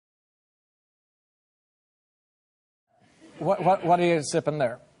What are you sipping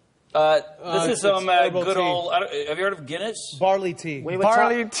there? This is some good old... have you heard of Guinness? Barley tea.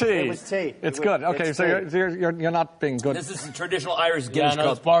 Barley tea. It was tea. It's good. Okay, so you're not being good. This is some traditional Irish Guinness. Yeah,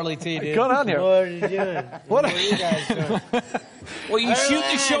 no, it's barley tea, dude. Good on you. What are you doing? What are you guys doing? Well, you shoot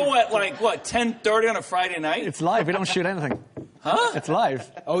the show at, like, what, 10:30 on a Friday night? It's live. We don't shoot anything. Huh? It's live.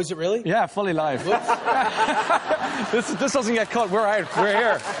 Oh, is it really? Yeah, fully live. This doesn't get cut. We're out. We're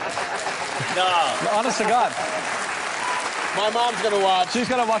here. No. Honest to God. My mom's gonna watch. She's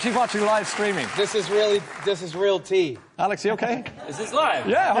gonna watch. She's watching live streaming. This is real tea. Alex, you okay? Is this live?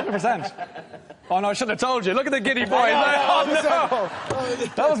 Yeah, 100%. Oh no, I should have told you. Look at the giddy boy. Oh no!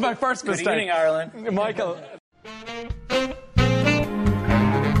 That was my first mistake. Good evening, Ireland. Michael.